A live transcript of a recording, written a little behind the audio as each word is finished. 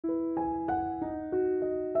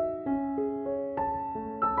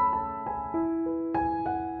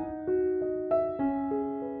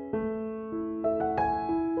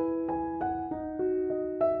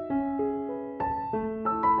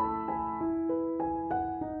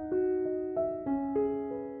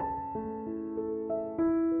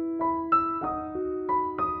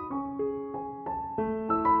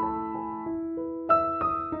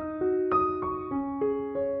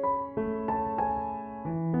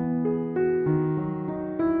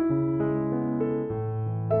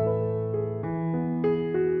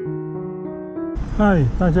嗨，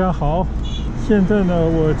大家好！现在呢，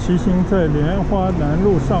我骑行在莲花南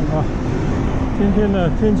路上啊。今天呢，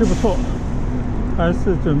天气不错，还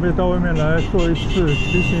是准备到外面来做一次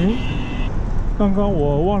骑行。刚刚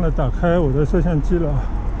我忘了打开我的摄像机了，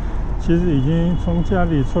其实已经从家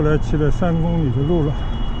里出来骑了3公里的路了。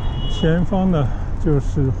前方呢，就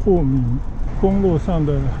是沪闽公路上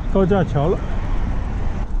的高架桥了。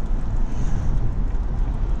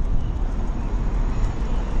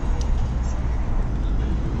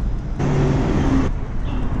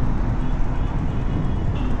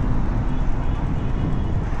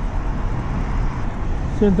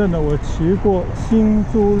现在呢，我骑过新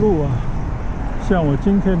珠路啊，向我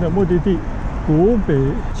今天的目的地古北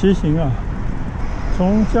骑行啊。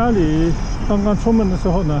从家里刚刚出门的时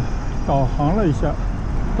候呢，导航了一下，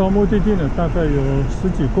到目的地呢大概有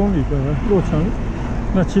10几公里的路程。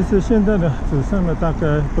那其实现在呢，只剩了大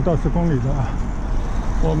概不到10公里了啊。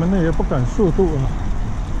我们呢也不赶速度啊，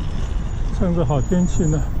趁着好天气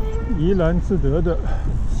呢，怡然自得的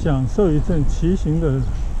享受一阵骑行的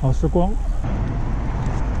好时光。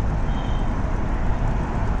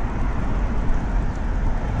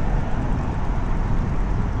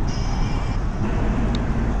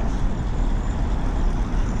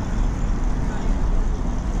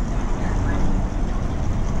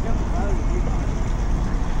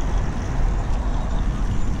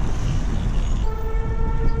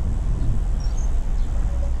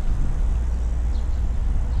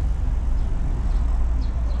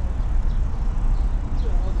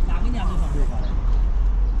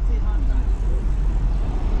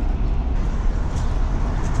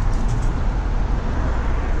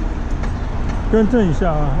更正一下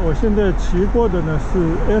啊，我现在骑过的呢是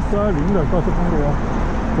S20的高速公路啊，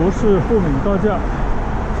不是沪闽高架。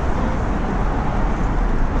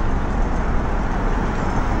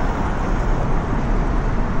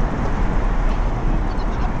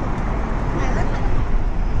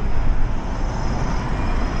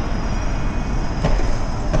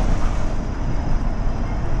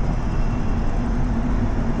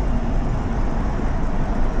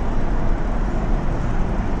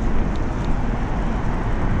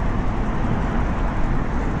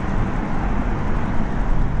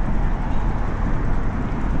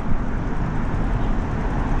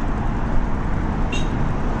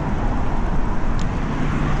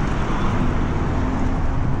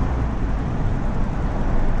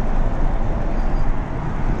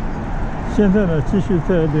现在呢，继续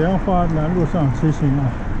在莲花南路上骑行啊，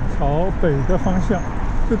朝北的方向。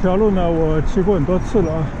这条路呢，我骑过很多次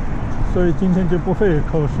了啊，所以今天就不费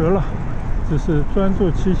口舌了，只是专注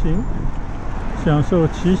骑行，享受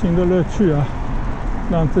骑行的乐趣啊，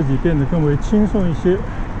让自己变得更为轻松一些。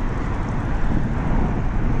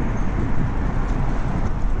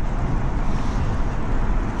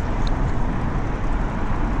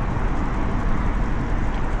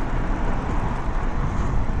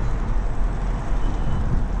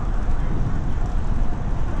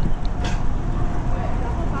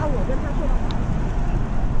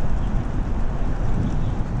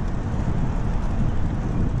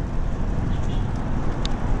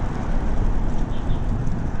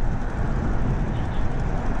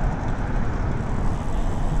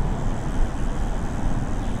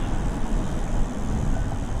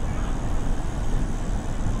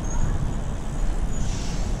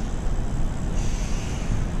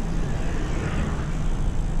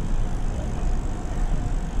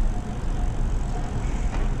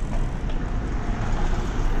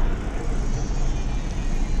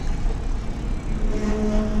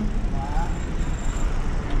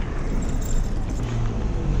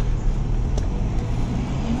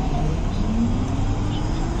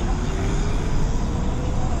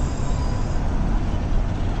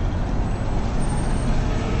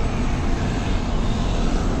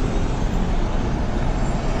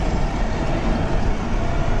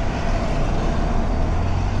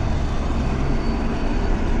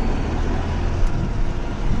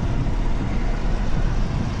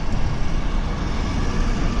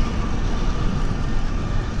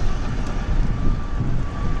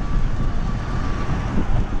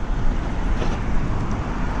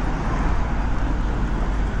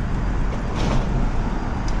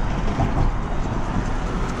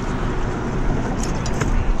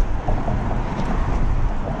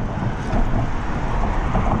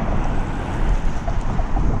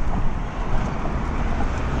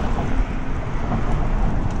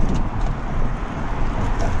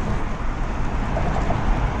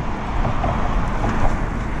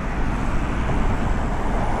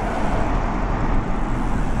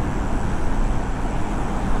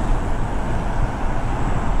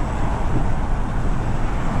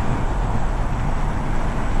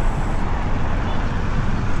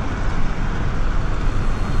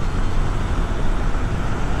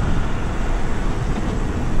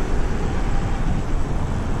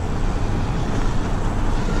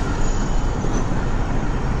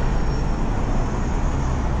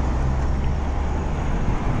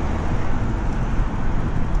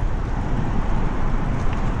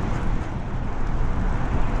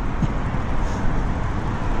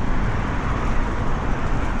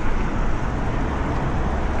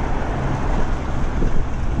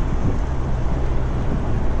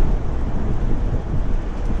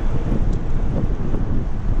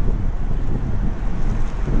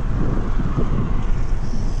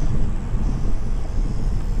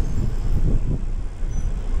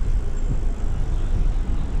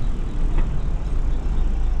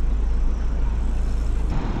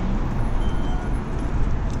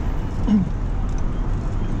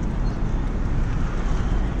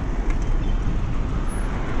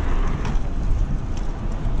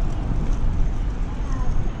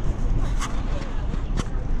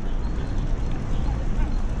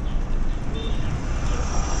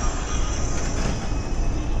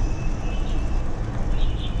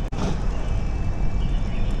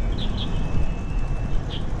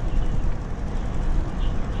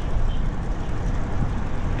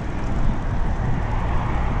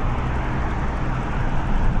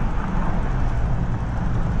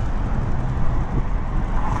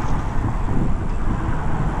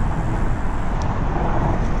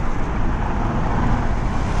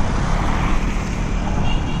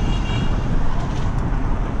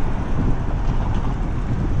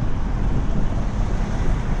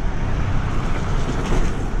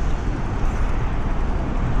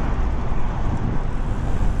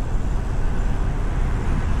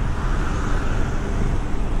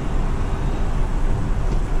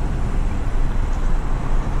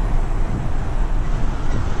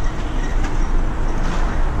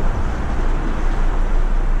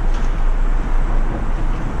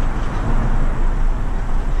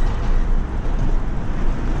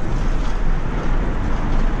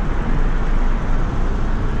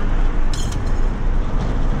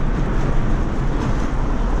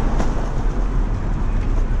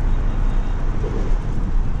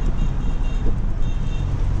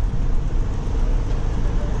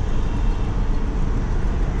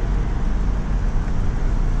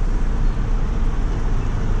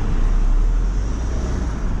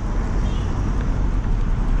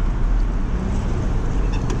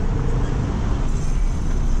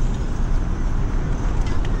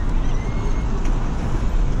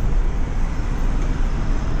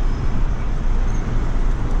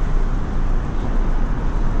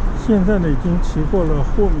现在呢已经骑过了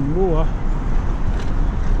户民路啊。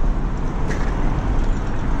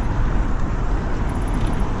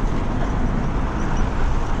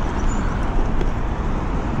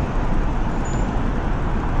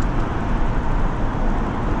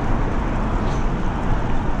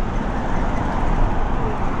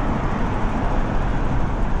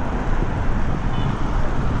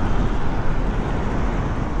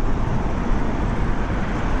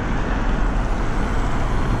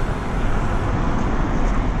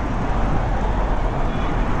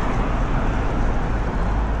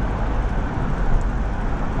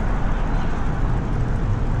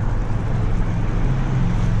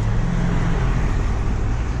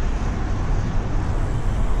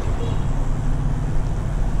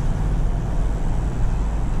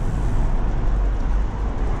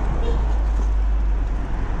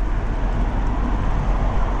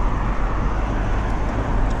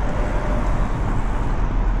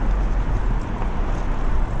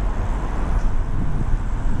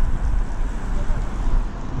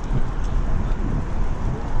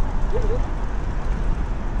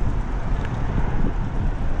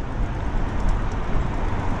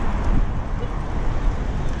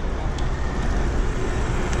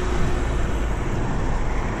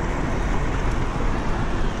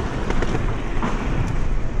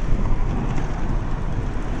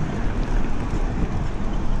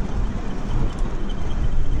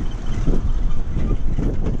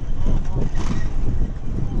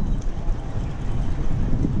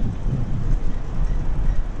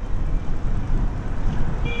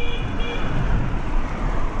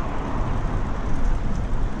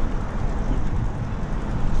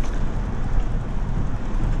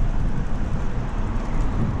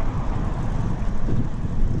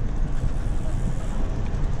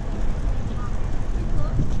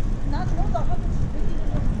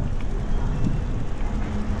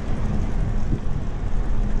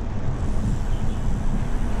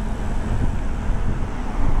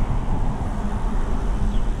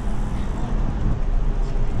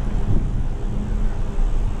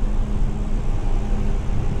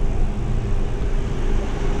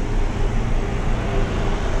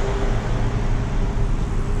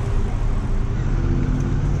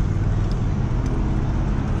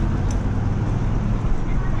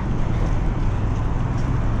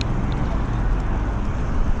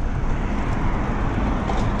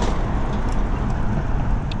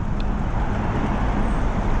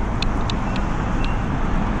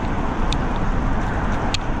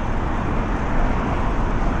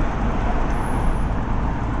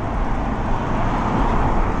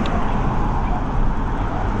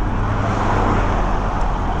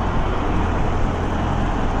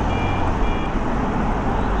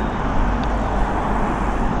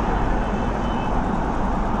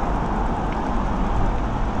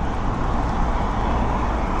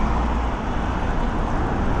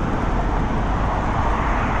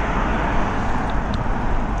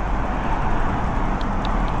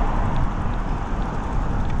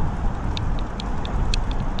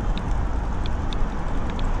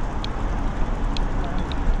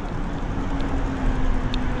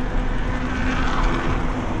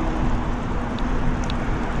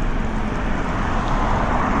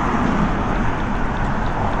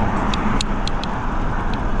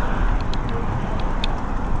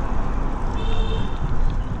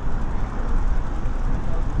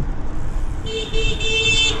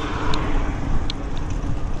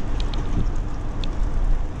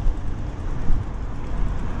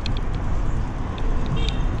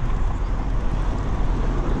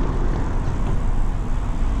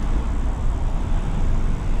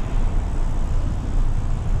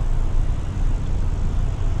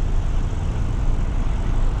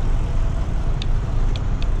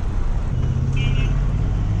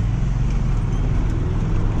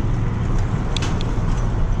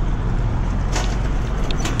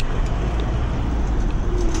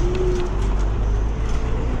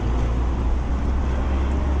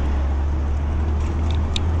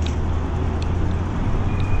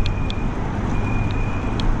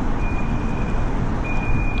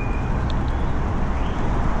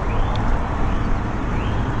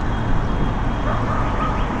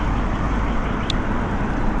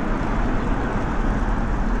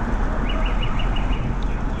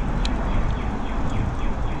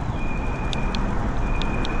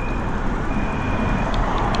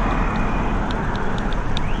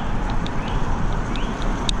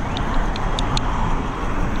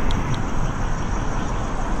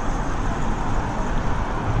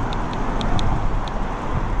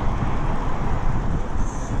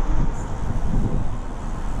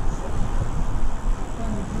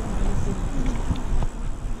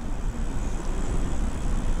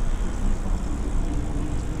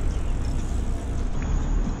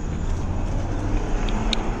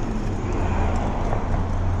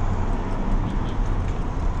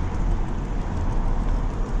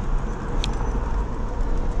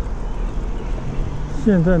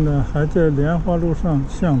现在呢还在莲花路上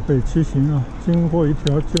向北骑行啊，经过一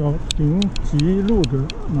条叫平吉路的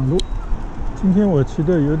马路。今天我骑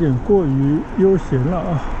的有点过于悠闲了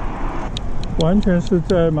啊，完全是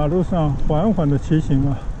在马路上缓缓的骑行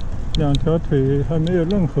啊，两条腿还没有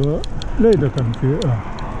任何累的感觉啊。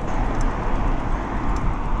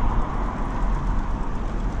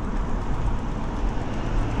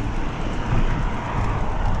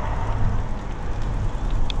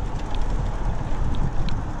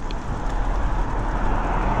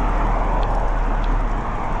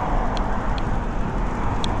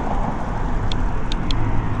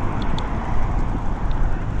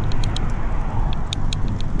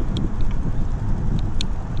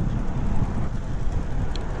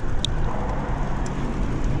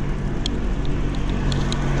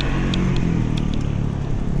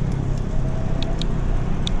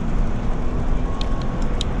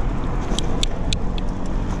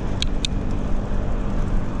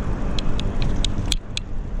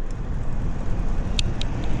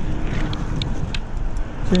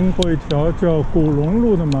经过一条叫古龙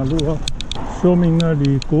路的马路啊，说明呢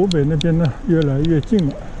离古北那边呢越来越近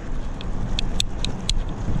了。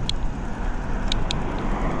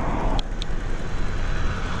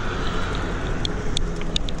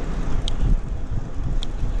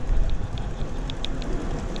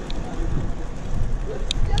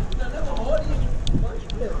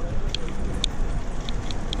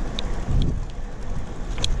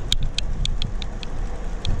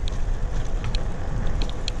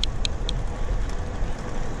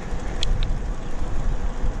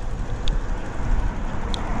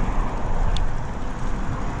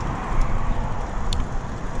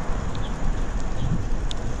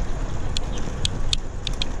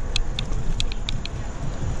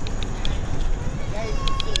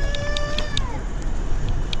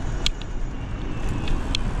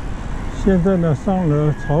现在呢，上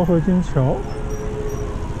了潮河津桥，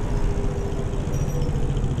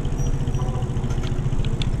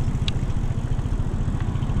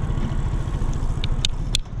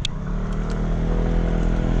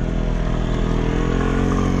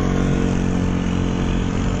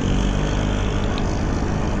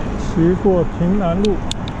骑过平南路。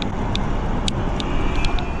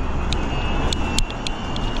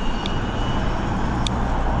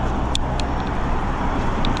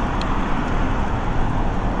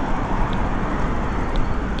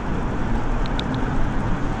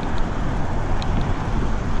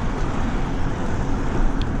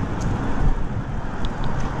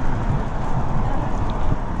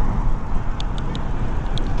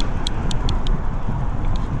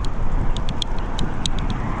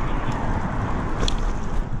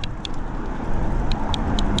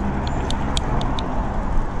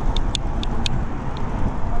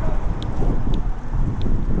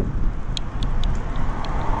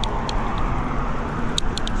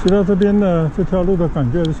骑到这边呢，这条路的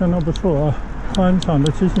感觉是相当不错啊，宽敞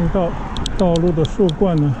的骑行道，道路的树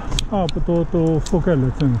冠呢，差不多都覆盖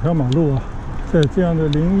了整条马路啊，在这样的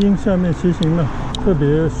林荫下面骑行呢，特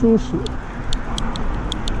别舒适。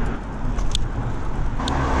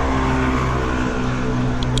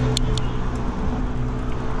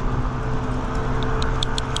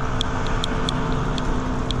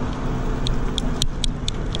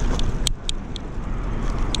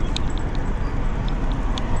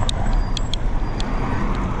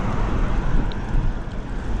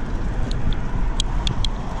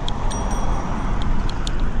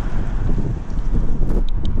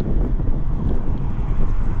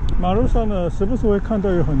马路上呢，时不时会看到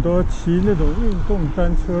有很多骑那种运动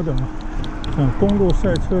单车的公路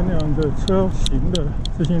赛车那样的车型的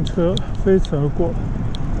自行车飞驰而过。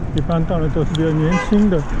一般当然都是比较年轻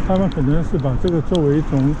的，他们可能是把这个作为一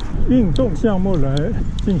种运动项目来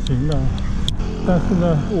进行的。但是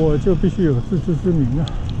呢，我就必须有自知之明啊，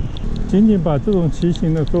仅仅把这种骑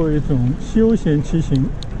行呢作为一种休闲骑行，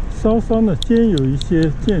稍稍呢兼有一些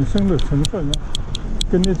健身的成分啊，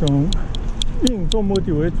跟那种运动目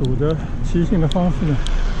的为主的骑行的方式呢，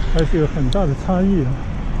还是有很大的差异啊。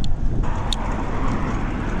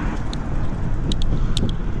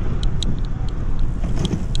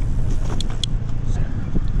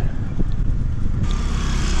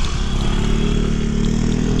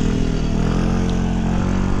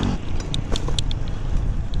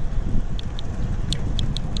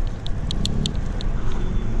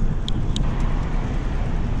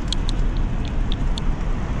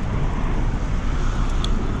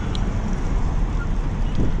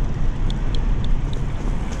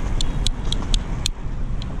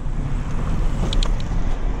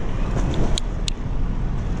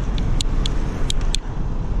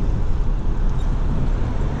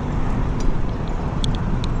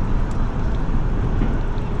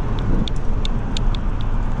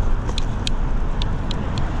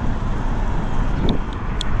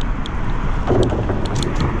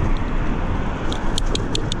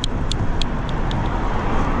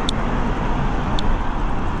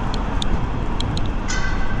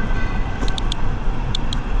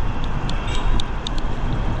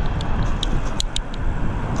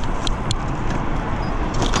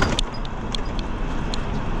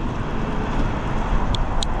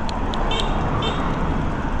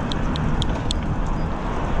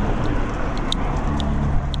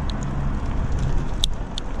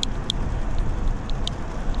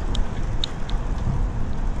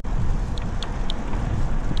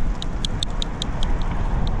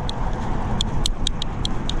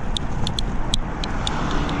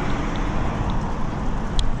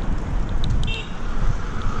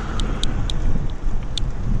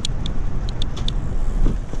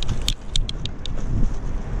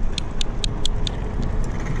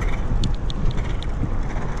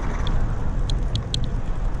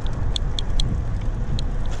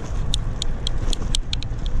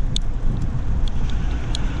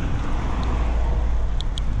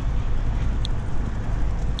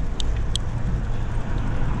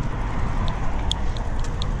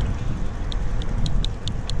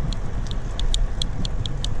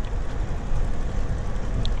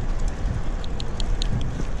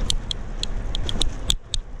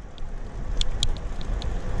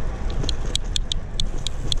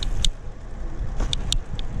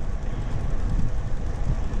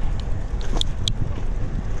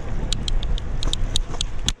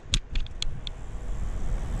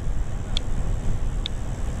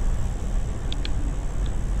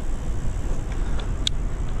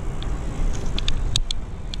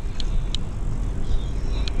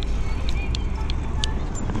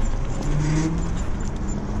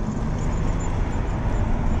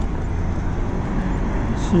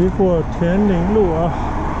骑过田林路啊，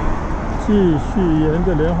继续沿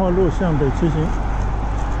着莲花路向北骑行。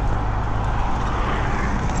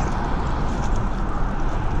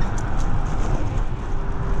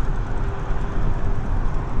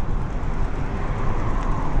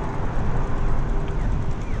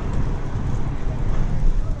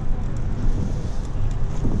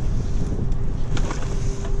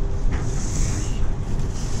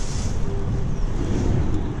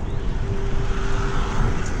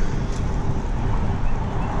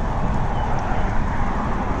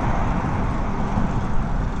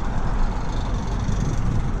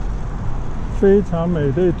非常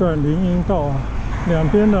美的一段林荫道啊，两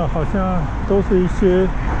边呢好像都是一些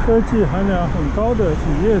科技含量很高的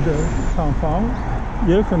企业的厂房，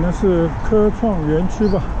也可能是科创园区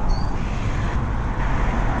吧。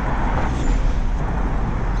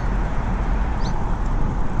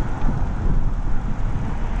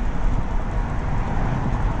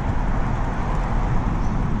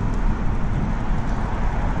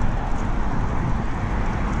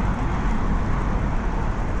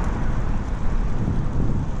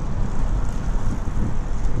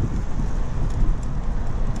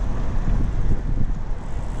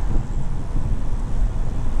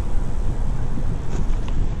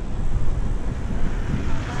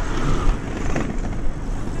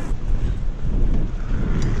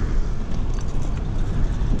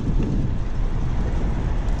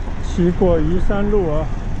骑过宜山路啊，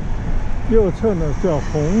右侧呢叫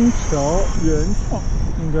虹桥原创，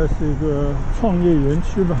应该是一个创业园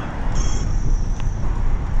区吧。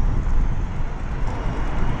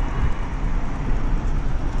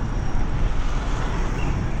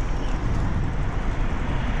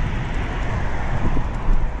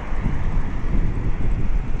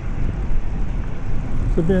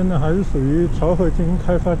这边呢还是属于潮和经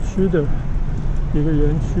开发区的一个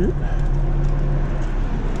园区。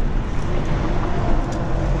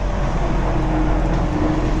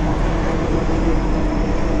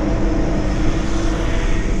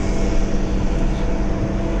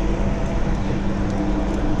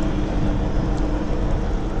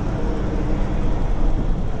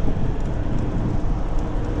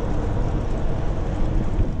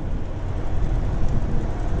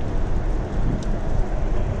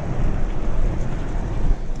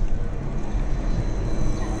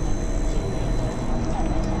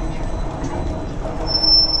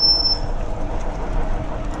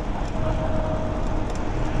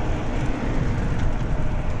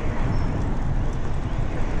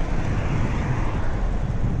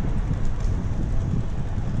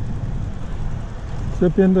这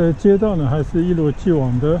边的街道呢，还是一如既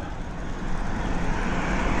往的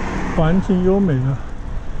环境优美啊。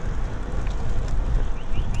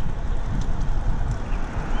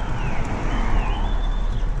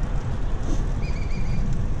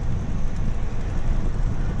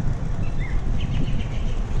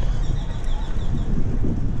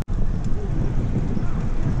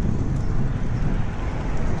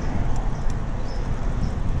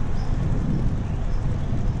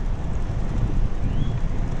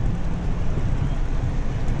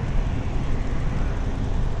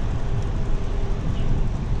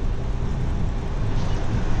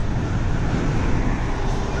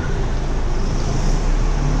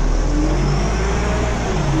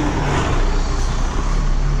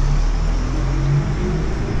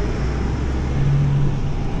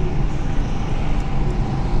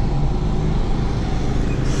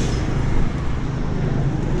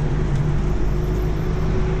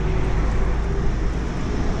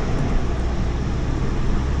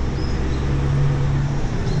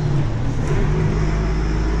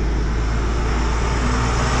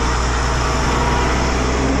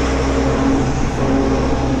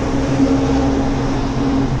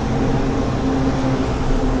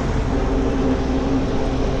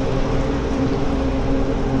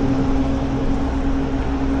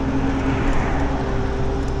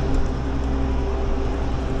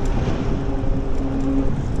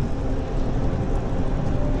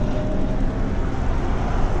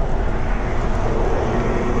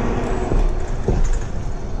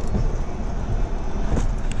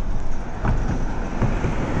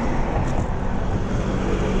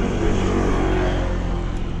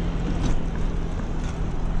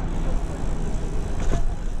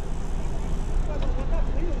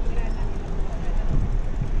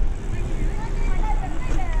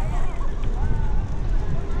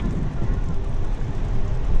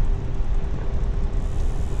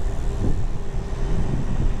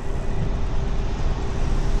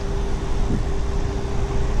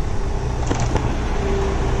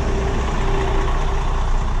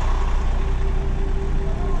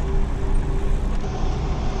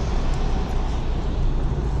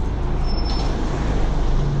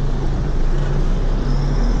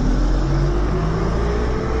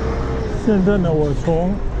现在呢，我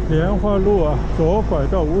从莲花路啊左拐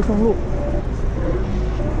到吴淞路。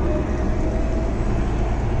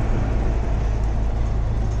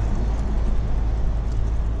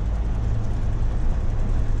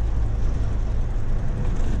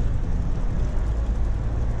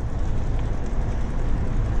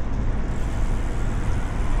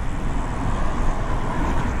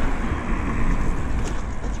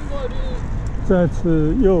再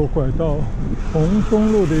次右拐到虹淞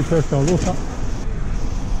路的一条小路上。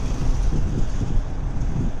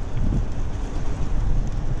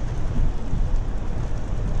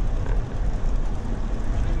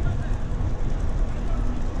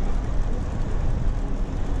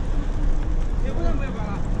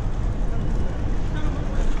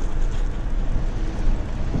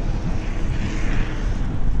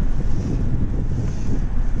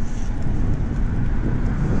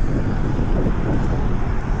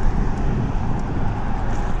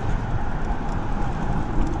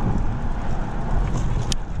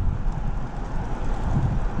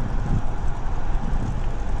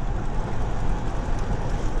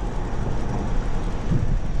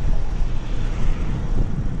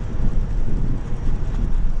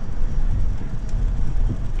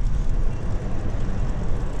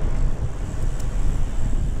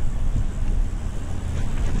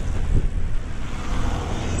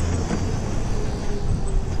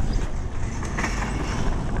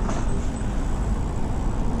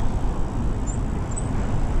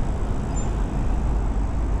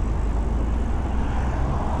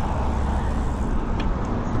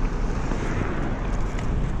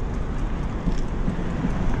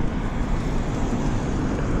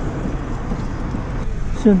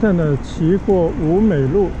现在呢，骑过吴美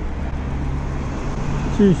路，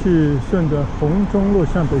继续顺着虹淞路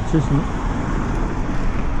向北骑行。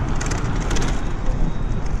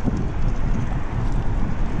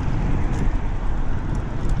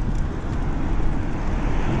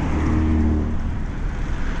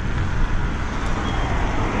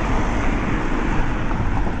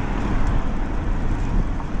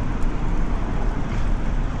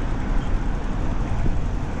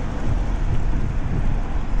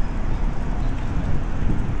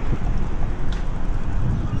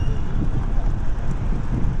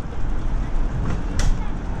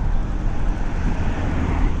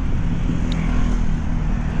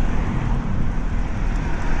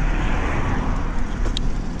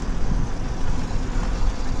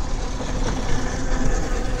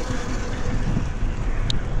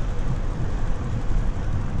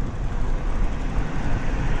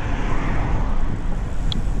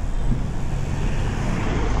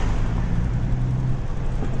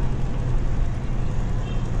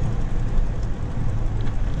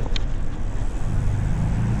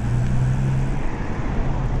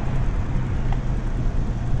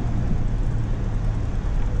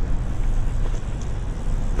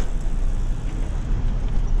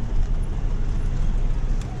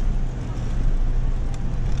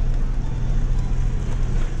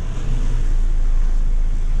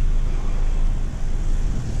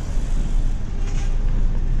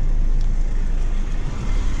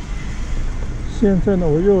现在呢，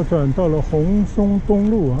我右转到了虹淞东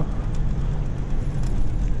路啊。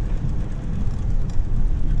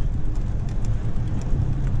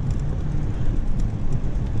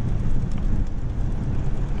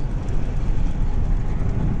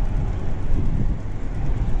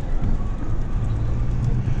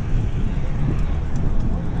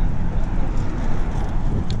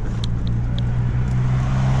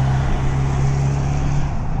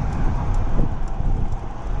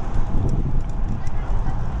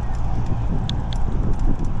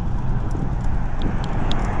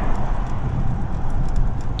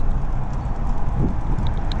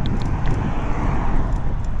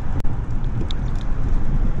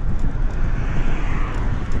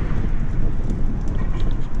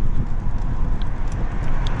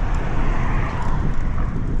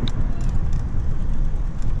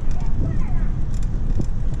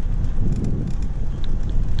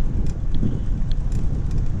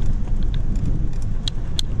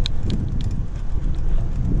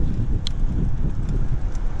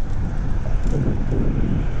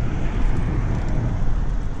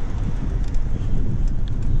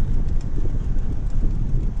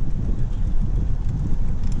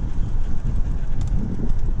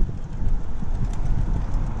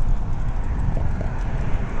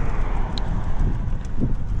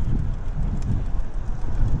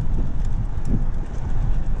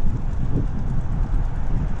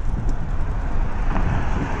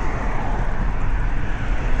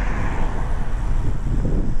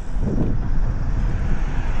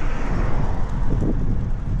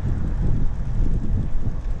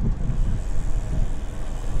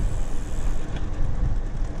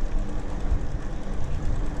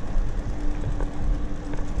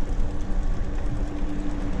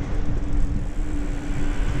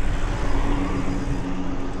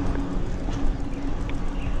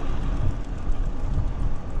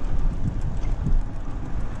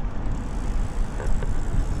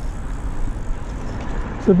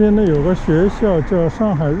这边呢有个学校叫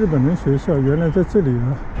上海日本人学校，原来在这里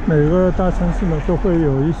啊。每个大城市呢都会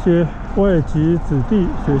有一些外籍子弟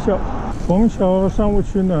学校。虹桥商务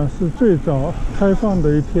区呢是最早开放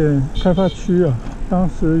的一片开发区啊，当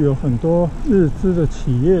时有很多日资的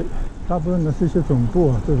企业，大部分呢是一些总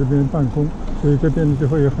部啊在这边办公，所以这边就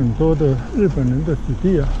会有很多的日本人的子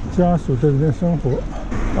弟啊家属在这边生活。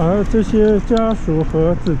而这些家属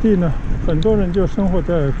和子弟呢，很多人就生活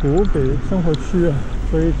在古北生活区啊，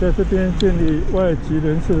所以在这边建立外籍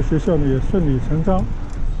人士的学校呢也顺理成章。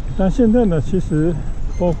但现在呢，其实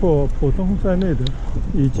包括浦东在内的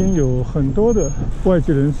已经有很多的外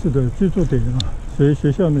籍人士的居住点啊，所以学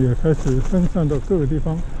校呢也开始分散到各个地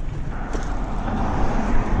方。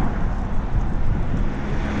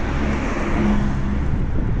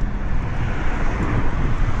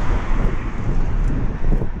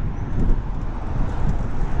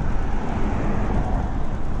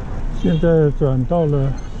现在转到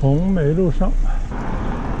了红梅路上。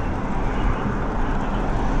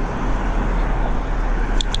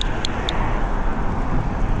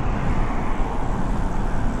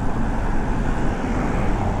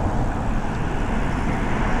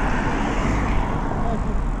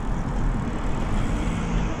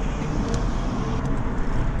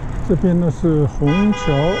这边呢是虹桥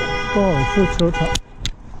高尔夫球场。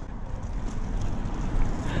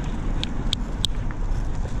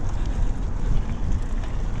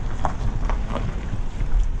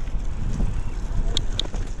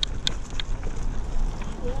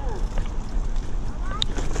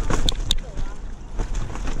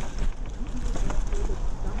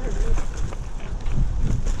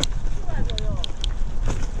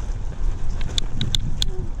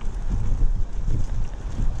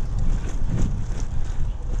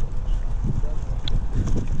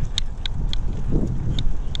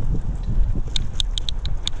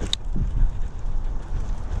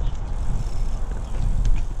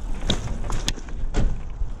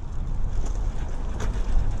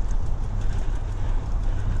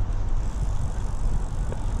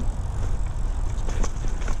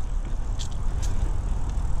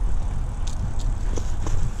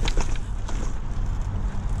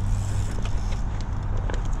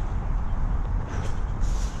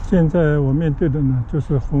现在我面对的呢就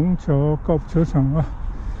是虹桥高尔夫球场啊，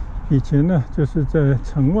以前呢就是在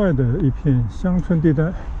城外的一片乡村地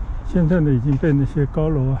带，现在呢已经被那些高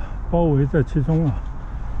楼啊包围在其中啊。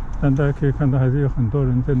但大家可以看到还是有很多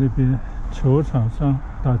人在那边球场上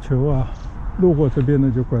打球啊，路过这边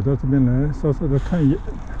呢就拐到这边来稍稍的看一眼。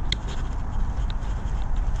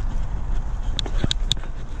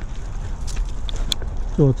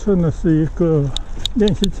左侧呢是一个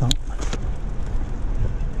练习场。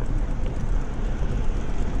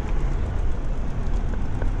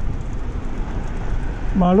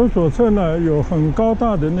马路左侧呢有很高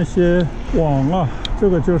大的那些网啊，这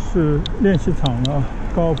个就是练习场了，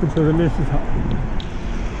高尔夫球的练习场。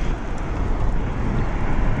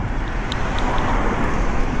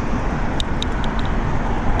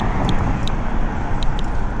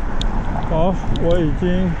好，我已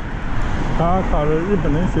经打卡了日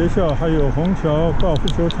本人学校，还有虹桥高尔夫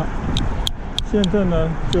球场。现在呢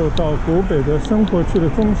就到古北的生活区的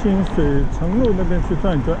中心水城路那边去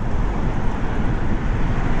转一转。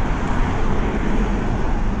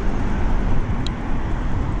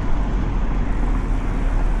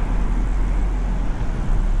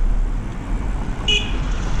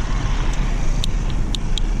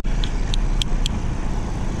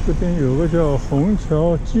这边有个叫虹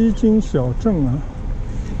桥基金小镇啊。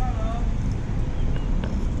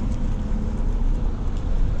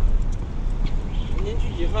您去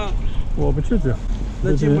几号？我不去这，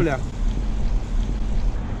那进不了。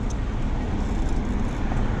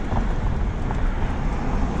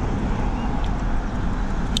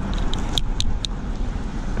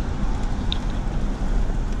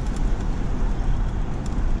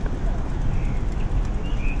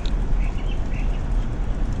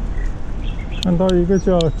看到一个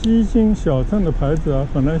叫基金小镇的牌子啊，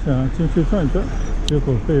本来想进去转一转，结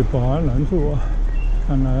果被保安拦住啊。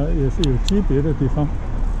看来也是有级别的地方。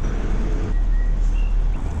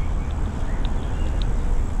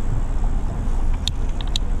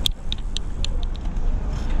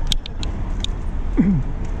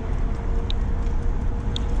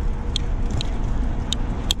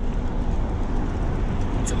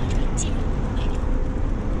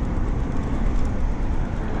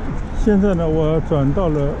现在呢，我转到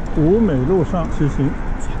了古美路上骑行。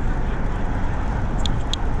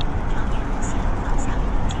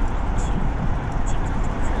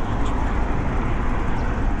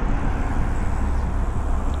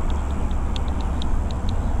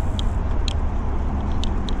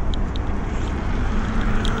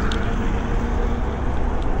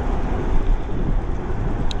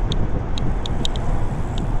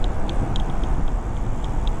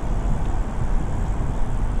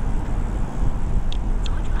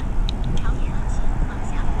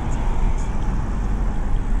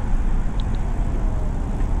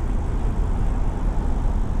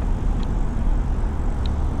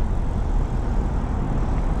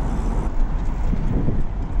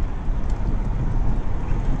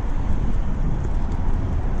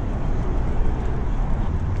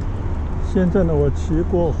现在呢，我骑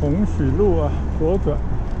过虹许路啊，左转。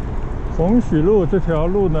虹许路这条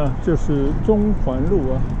路呢，就是中环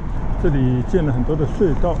路啊，这里建了很多的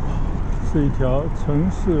隧道，是一条城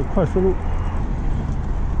市快速路。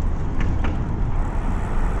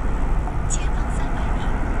前方300米，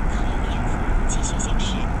靠右沿侧继续行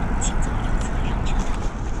驶，请走右侧2车道。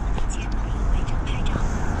前方有违章拍照。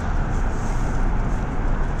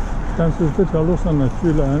但是这条路上呢，居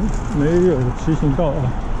然没有骑行道啊，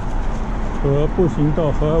和步行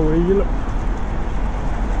道合二为一了。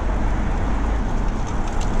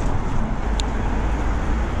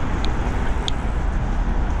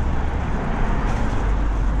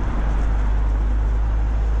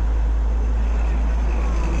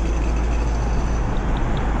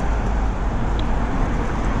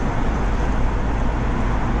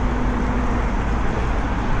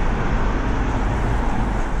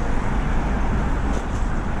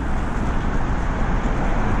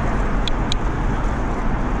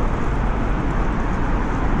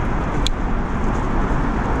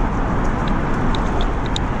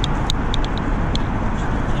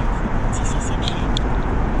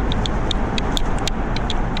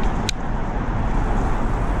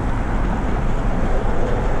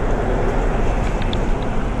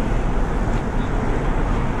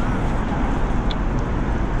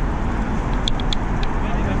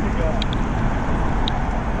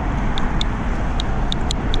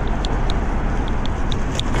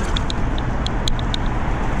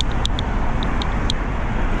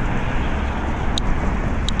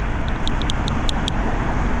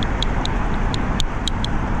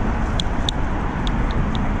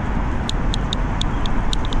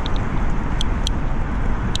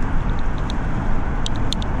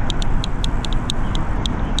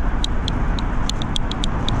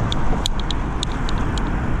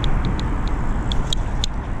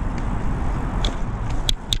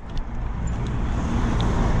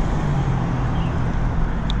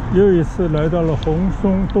又一次来到了红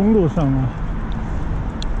松东路上啊，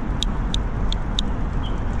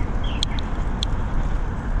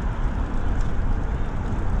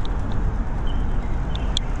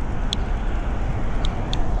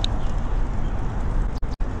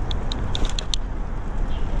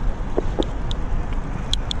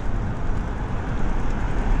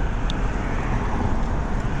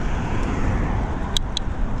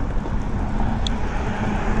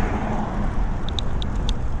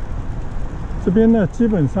这边呢，基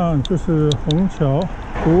本上就是虹桥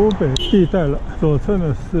古北地带了。左侧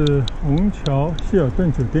呢是虹桥希尔顿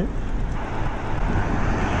酒店。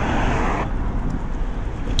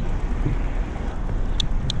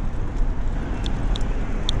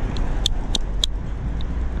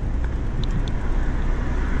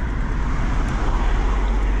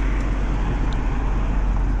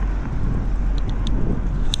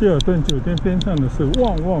希尔顿酒店边上的是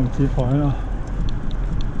旺旺集团啊。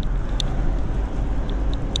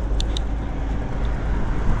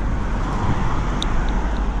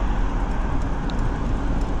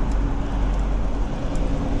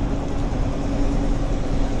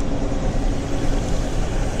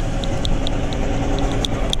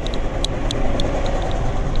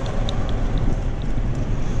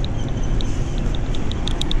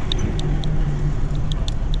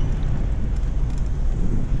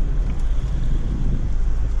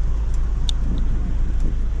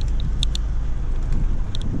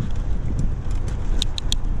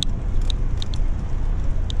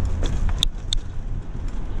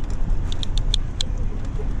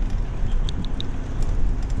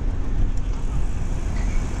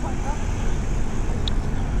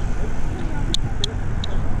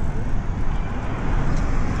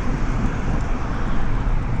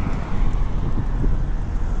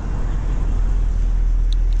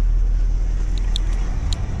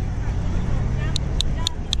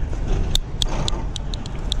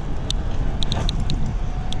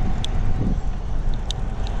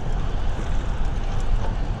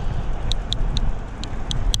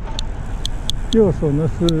右手呢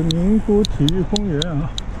是名都体育公园啊，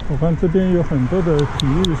我看这边有很多的体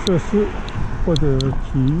育设施或者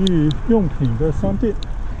体育用品的商店。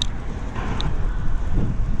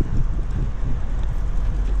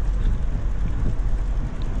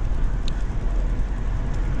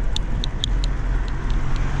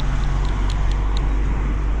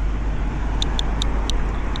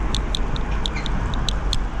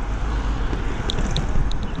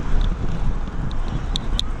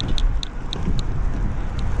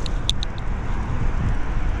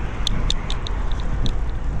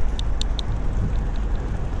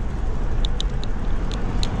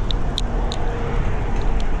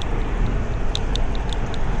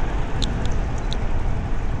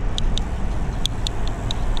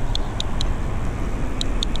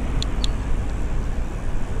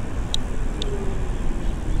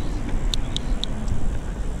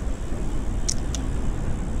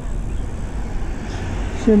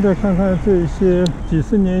现在看看这些几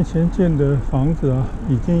十年前建的房子啊，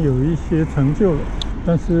已经有一些成就了，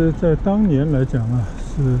但是在当年来讲啊，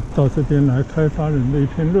是到这边来开发人的一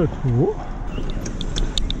片乐土。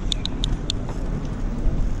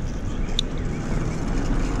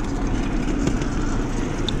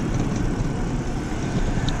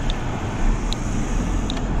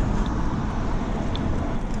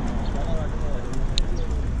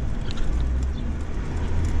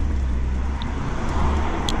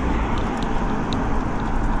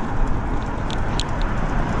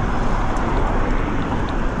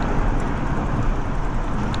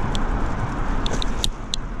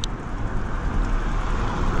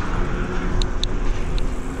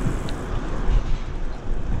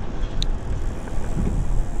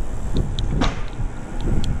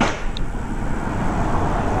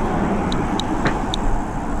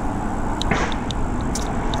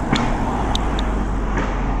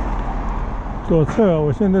左侧啊，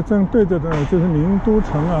我现在正对着的就是名都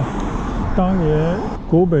城啊，当年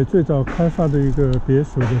古北最早开发的一个别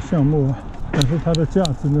墅的项目啊，但是它的价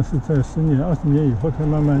值呢是在10年、20年以后才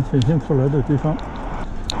慢慢显现出来的地方。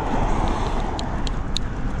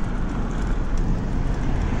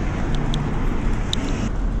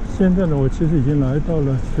现在呢，我其实已经来到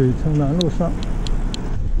了水城南路上。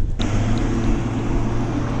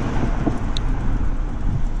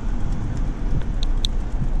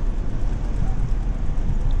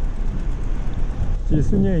几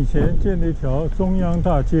十年以前建的一条中央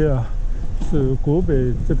大街啊，是古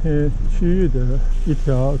北这片区域的一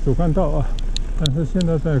条主干道啊。但是现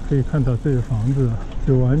在大家可以看到，这个房子啊，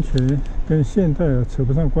就完全跟现代啊扯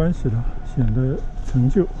不上关系了，显得陈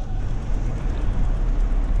旧。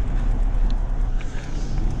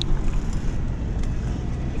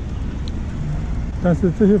但是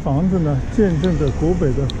这些房子呢，见证着古北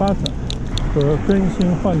的发展和更新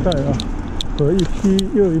换代啊。和一批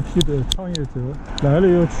又一批的创业者来了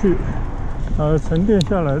又去，而沉淀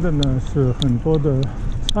下来的呢是很多的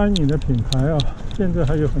餐饮的品牌啊，现在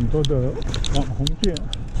还有很多的网红店，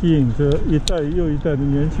吸引着一代又一代的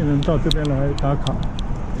年轻人到这边来打卡。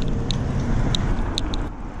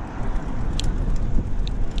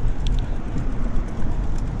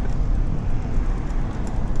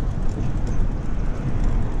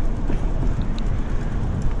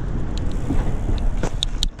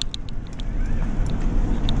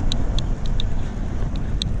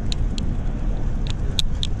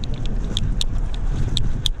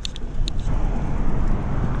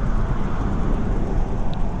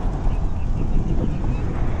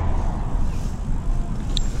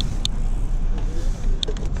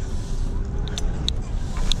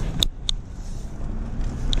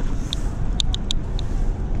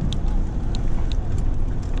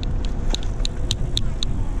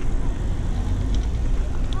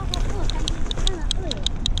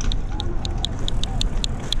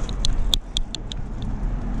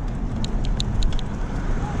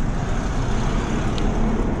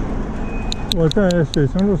我在水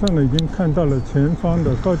城路上呢，已经看到了前方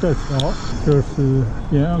的高架桥，就是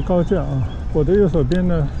沿岸高架啊。我的右手边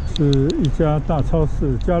呢是一家大超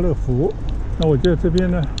市家乐福。那我就在这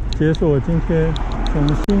边呢结束我今天从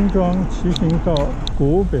新庄骑行到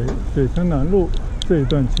古北水城南路这一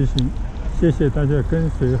段骑行。谢谢大家跟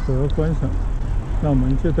随和观赏。那我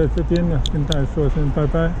们就在这边呢跟大家说声拜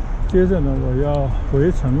拜。接着呢我要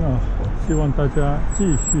回程啊，希望大家继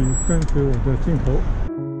续跟随我的镜头。